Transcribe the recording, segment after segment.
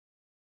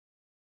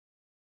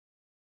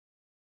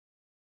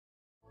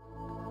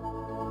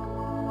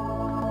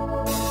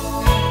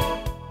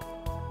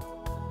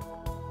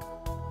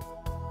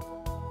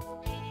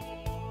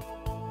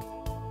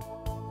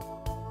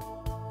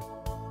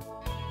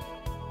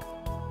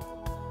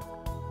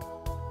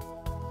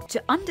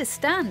To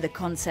understand the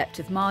concept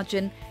of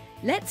margin,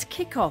 let's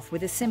kick off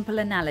with a simple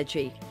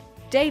analogy.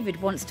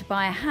 David wants to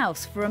buy a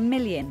house for $1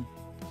 million,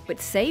 but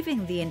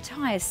saving the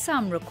entire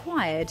sum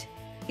required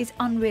is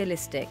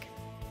unrealistic.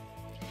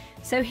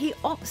 So he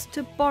opts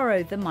to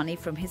borrow the money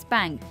from his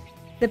bank.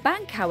 The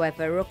bank,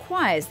 however,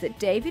 requires that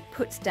David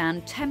puts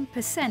down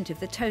 10% of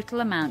the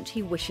total amount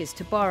he wishes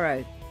to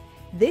borrow.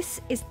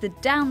 This is the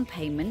down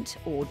payment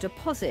or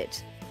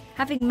deposit.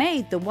 Having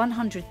made the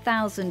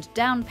 $100,000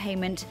 down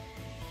payment,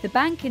 the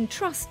bank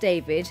entrusts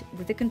David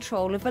with the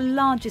control of a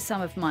larger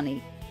sum of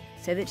money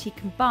so that he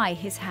can buy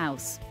his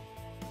house.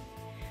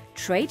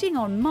 Trading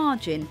on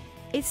margin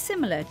is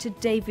similar to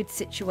David's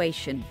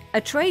situation.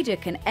 A trader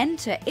can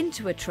enter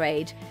into a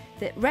trade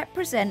that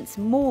represents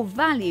more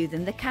value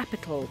than the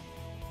capital,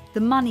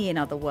 the money in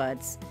other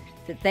words,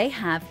 that they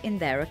have in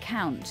their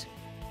account.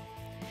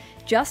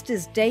 Just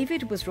as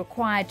David was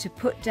required to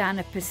put down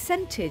a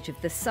percentage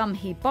of the sum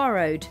he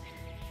borrowed,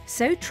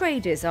 so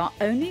traders are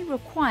only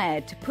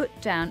required to put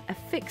down a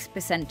fixed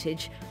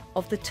percentage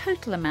of the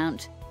total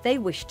amount they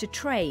wish to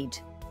trade.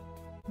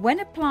 When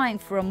applying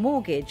for a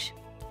mortgage,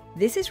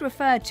 this is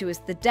referred to as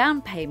the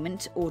down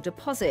payment or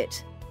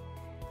deposit.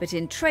 But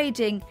in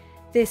trading,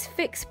 this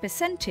fixed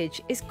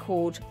percentage is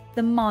called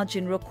the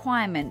margin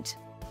requirement,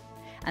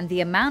 and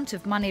the amount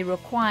of money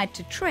required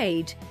to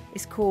trade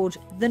is called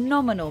the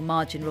nominal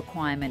margin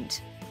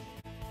requirement.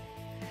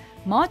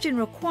 Margin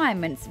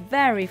requirements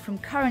vary from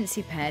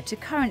currency pair to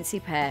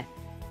currency pair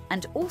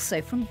and also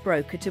from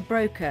broker to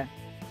broker.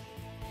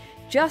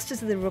 Just as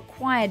the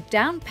required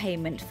down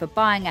payment for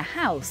buying a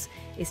house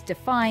is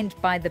defined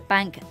by the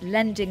bank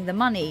lending the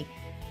money,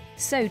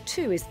 so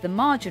too is the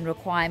margin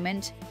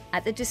requirement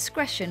at the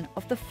discretion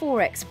of the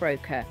Forex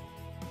broker.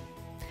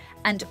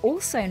 And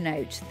also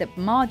note that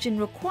margin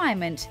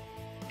requirement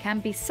can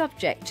be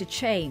subject to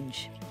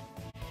change.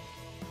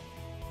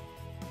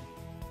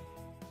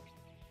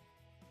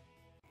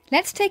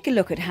 Let's take a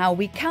look at how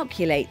we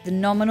calculate the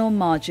nominal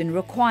margin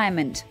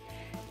requirement.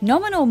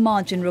 Nominal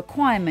margin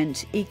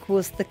requirement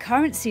equals the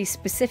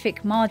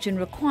currency-specific margin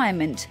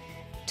requirement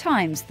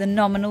times the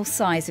nominal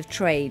size of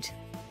trade.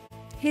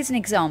 Here's an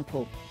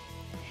example.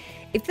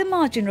 If the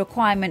margin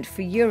requirement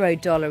for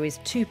euro-dollar is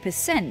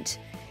 2%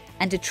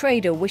 and a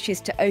trader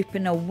wishes to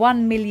open a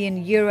 €1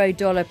 million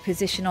euro-dollar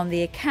position on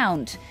the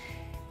account,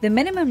 the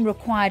minimum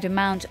required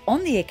amount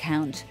on the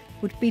account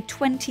would be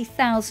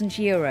 20,000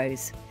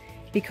 euros,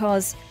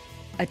 because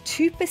a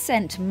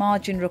 2%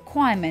 margin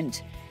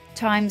requirement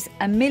times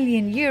 $1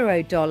 million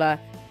euro-dollar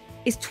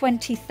is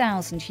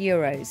 20,000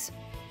 euros.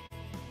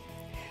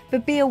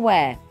 But be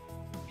aware,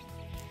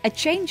 a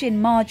change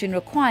in margin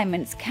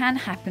requirements can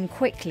happen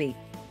quickly.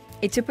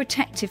 It's a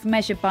protective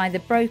measure by the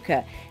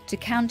broker to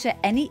counter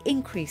any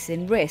increase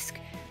in risk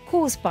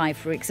caused by,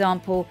 for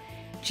example,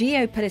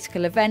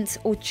 geopolitical events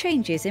or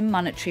changes in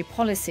monetary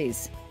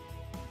policies.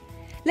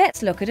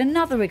 Let's look at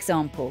another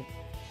example.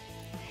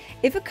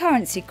 If a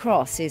currency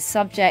cross is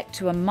subject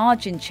to a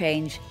margin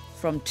change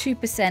from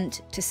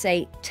 2% to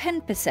say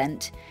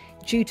 10%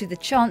 due to the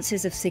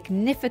chances of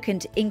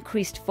significant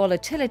increased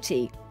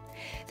volatility,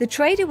 the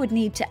trader would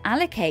need to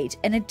allocate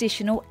an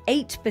additional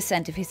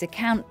 8% of his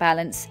account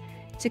balance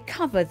to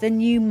cover the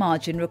new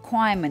margin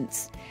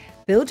requirements.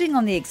 Building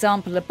on the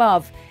example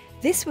above,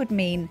 this would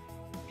mean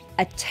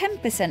a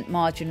 10%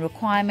 margin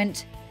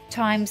requirement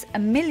times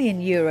 $1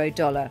 million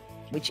euro-dollar,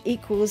 which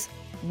equals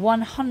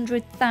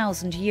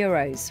 100,000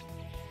 euros.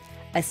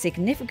 A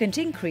significant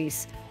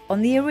increase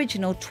on the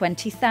original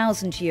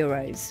 20,000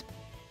 euros.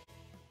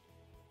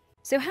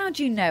 So how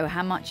do you know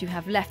how much you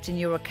have left in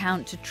your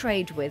account to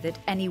trade with at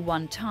any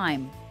one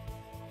time?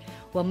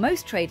 Well,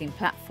 most trading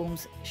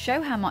platforms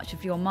show how much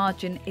of your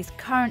margin is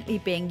currently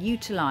being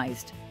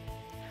utilized,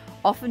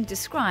 often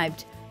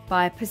described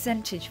by a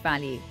percentage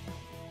value.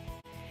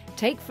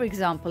 Take, for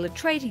example, a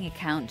trading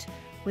account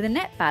with a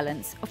net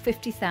balance of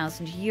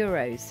 50,000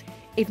 euros.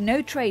 If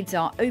no trades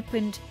are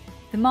opened,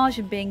 the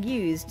margin being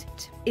used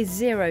is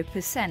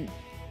 0%.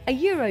 A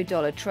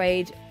euro-dollar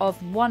trade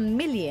of 1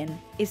 million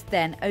is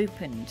then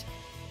opened.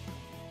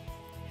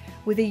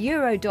 With a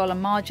euro-dollar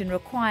margin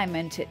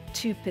requirement at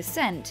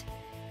 2%,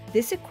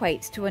 this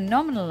equates to a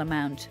nominal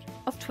amount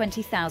of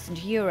 20,000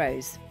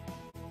 euros.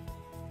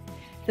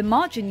 The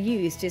margin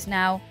used is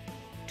now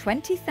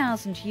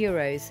 20,000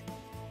 euros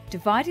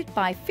divided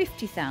by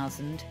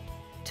 50,000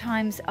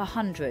 times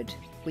 100,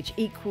 which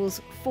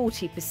equals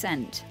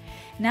 40%.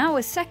 Now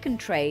a second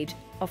trade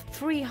of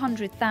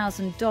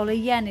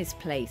 $300,000 yen is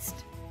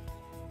placed.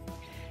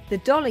 The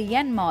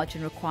dollar-yen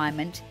margin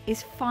requirement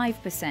is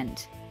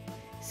 5%,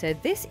 so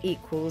this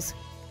equals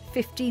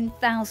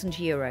 15,000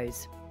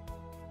 euros.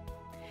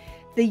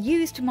 The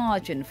used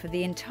margin for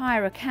the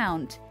entire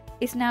account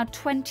is now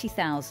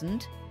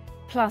 20,000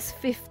 plus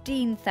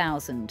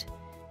 15,000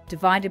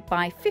 divided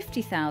by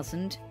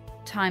 50,000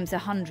 times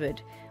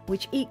 100,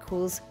 which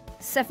equals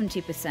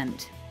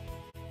 70%.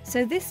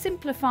 So this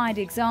simplified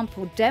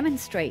example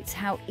demonstrates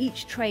how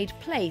each trade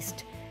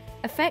placed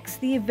affects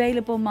the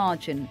available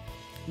margin,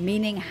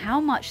 meaning how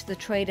much the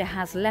trader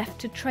has left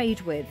to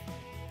trade with.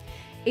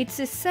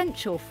 It's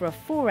essential for a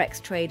Forex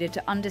trader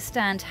to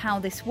understand how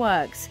this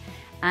works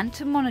and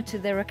to monitor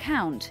their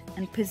account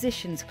and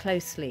positions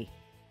closely.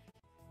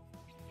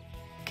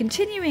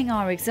 Continuing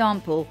our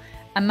example,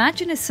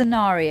 imagine a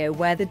scenario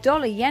where the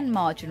dollar-yen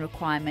margin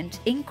requirement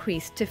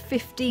increased to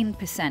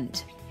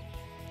 15%.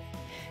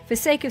 For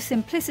sake of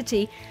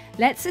simplicity,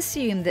 let's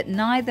assume that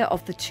neither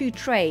of the two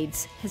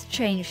trades has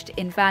changed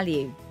in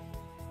value.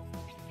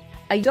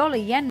 A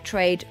dollar-yen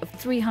trade of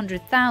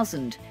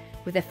 300,000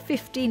 with a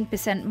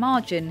 15%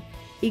 margin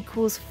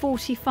equals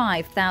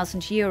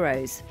 45,000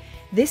 euros.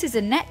 This is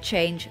a net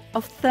change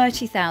of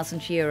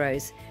 30,000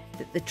 euros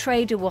that the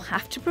trader will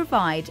have to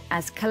provide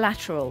as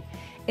collateral.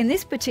 In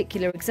this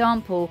particular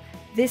example,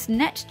 this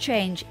net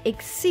change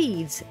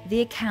exceeds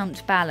the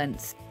account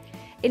balance.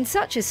 In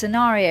such a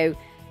scenario,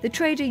 the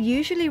trader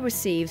usually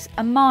receives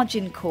a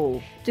margin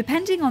call.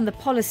 Depending on the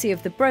policy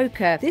of the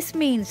broker, this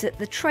means that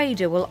the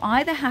trader will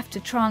either have to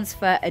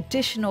transfer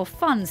additional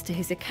funds to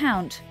his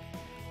account,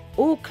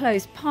 or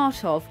close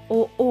part of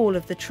or all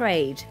of the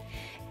trade.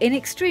 In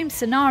extreme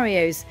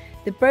scenarios,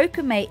 the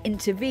broker may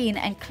intervene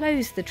and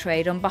close the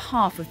trade on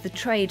behalf of the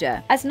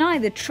trader. As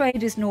neither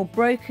traders nor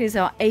brokers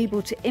are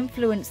able to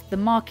influence the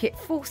market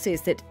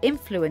forces that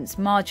influence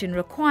margin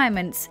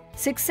requirements,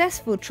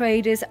 successful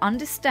traders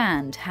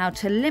understand how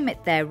to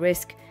limit their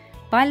risk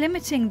by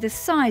limiting the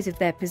size of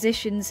their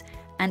positions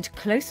and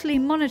closely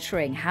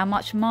monitoring how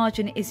much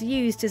margin is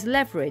used as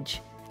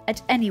leverage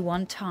at any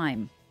one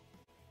time.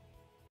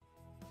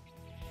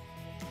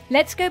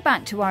 Let's go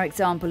back to our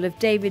example of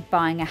David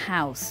buying a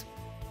house.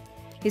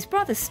 His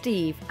brother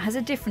Steve has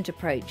a different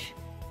approach.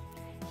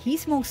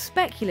 He's more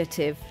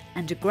speculative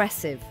and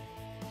aggressive.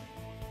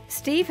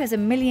 Steve has $1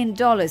 million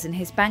in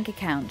his bank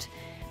account,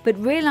 but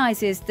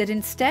realizes that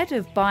instead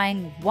of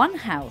buying one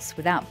house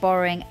without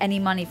borrowing any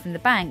money from the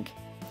bank,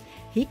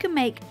 he can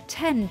make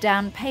 10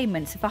 down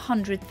payments of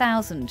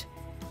 100,000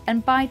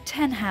 and buy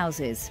 10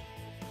 houses.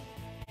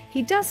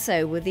 He does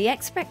so with the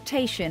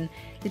expectation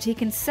that he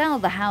can sell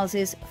the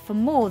houses for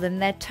more than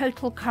their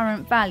total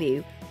current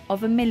value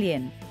of $1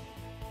 million.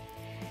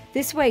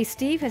 This way,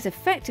 Steve has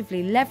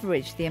effectively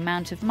leveraged the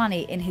amount of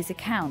money in his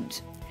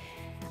account.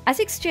 As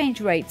exchange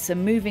rates are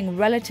moving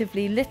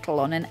relatively little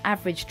on an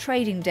average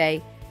trading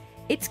day,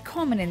 it's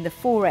common in the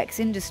Forex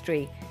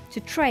industry to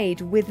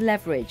trade with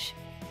leverage.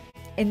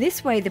 In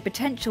this way, the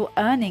potential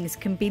earnings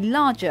can be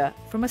larger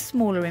from a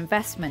smaller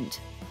investment.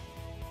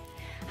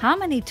 How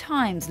many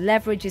times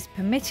leverage is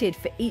permitted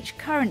for each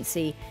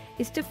currency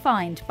is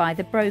defined by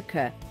the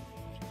broker.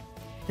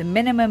 The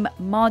minimum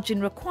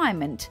margin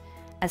requirement,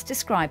 as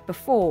described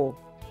before.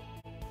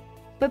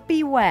 But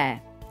beware,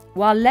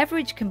 while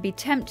leverage can be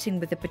tempting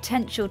with the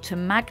potential to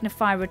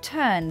magnify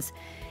returns,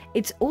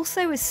 it's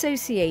also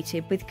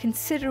associated with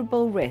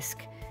considerable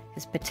risk,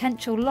 as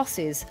potential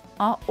losses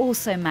are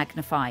also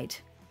magnified.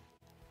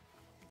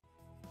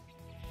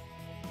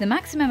 The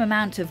maximum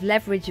amount of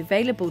leverage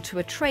available to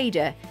a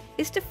trader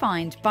is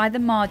defined by the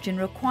margin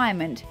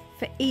requirement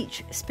for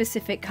each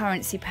specific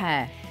currency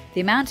pair.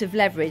 The amount of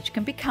leverage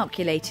can be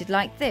calculated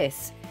like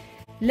this.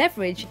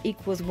 Leverage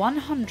equals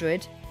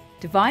 100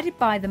 divided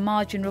by the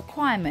margin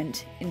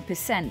requirement in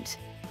percent.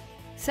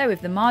 So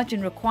if the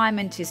margin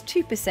requirement is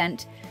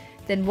 2%,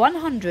 then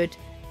 100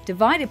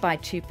 divided by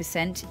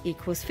 2%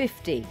 equals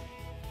 50.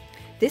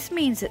 This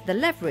means that the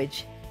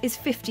leverage is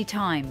 50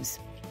 times.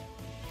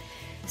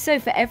 So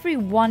for every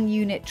 1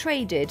 unit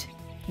traded,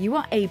 you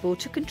are able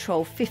to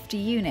control 50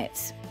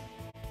 units.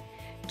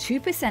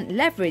 2%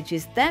 leverage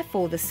is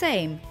therefore the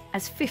same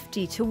as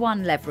 50 to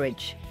 1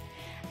 leverage.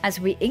 As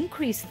we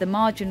increase the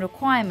margin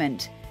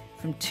requirement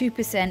from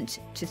 2%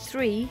 to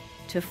 3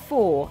 to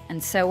 4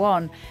 and so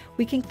on,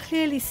 we can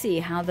clearly see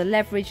how the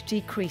leverage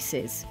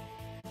decreases.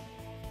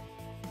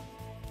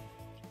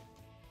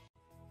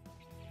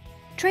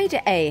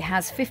 Trader A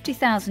has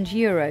 50,000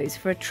 euros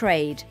for a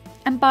trade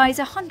and buys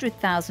a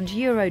 100,000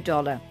 euro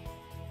dollar.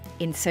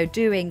 In so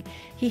doing,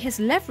 he has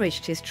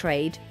leveraged his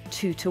trade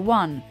 2 to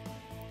 1.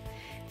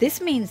 This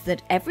means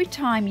that every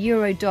time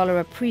euro dollar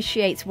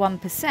appreciates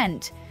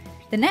 1%,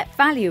 the net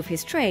value of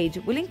his trade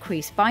will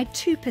increase by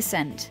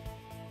 2%.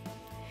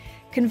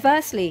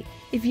 Conversely,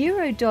 if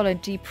euro dollar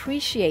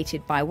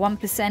depreciated by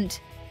 1%,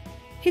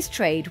 his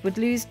trade would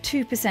lose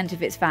 2%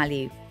 of its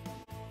value.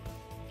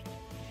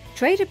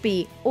 Trader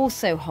B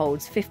also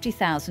holds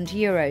 50,000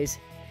 euros,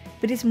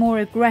 but is more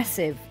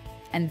aggressive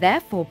and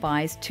therefore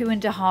buys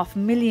 2.5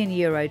 million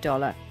euro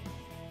dollar.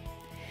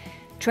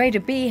 Trader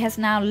B has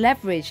now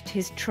leveraged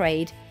his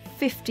trade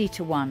 50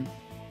 to 1.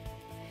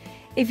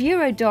 If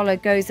euro dollar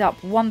goes up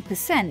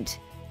 1%,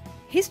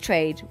 his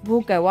trade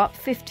will go up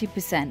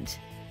 50%.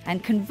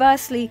 And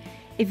conversely,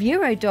 if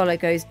euro dollar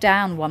goes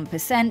down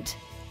 1%,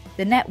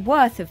 the net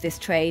worth of this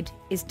trade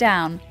is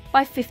down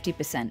by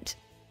 50%.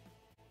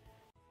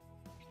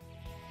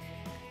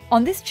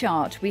 On this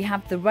chart, we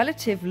have the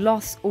relative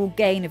loss or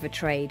gain of a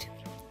trade,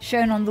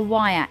 shown on the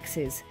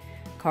y-axis,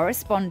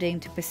 corresponding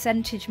to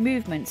percentage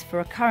movements for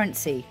a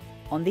currency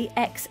on the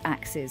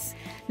x-axis.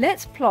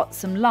 Let's plot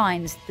some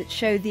lines that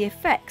show the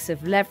effects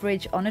of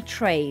leverage on a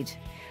trade.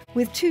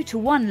 With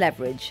 2-to-1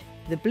 leverage,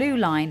 the blue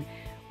line,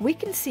 we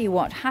can see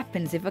what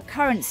happens if a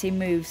currency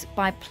moves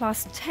by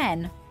plus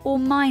 10 or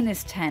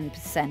minus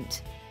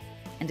 10%.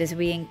 And as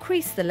we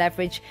increase the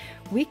leverage,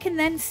 we can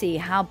then see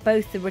how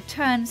both the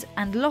returns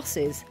and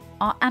losses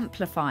are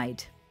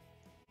amplified.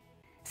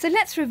 So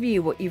let's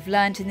review what you've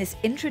learned in this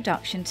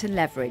introduction to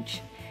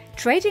leverage.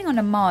 Trading on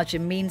a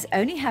margin means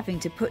only having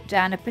to put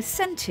down a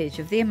percentage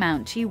of the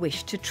amount you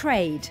wish to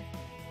trade.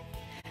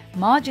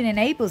 Margin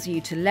enables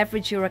you to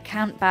leverage your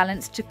account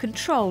balance to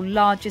control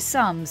larger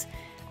sums,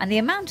 and the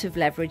amount of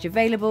leverage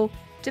available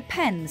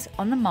depends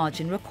on the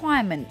margin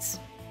requirements.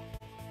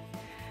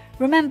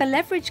 Remember,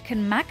 leverage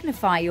can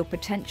magnify your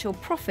potential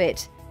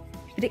profit,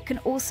 but it can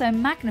also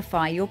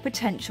magnify your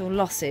potential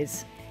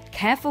losses.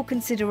 Careful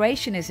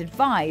consideration is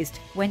advised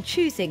when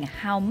choosing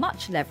how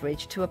much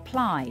leverage to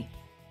apply.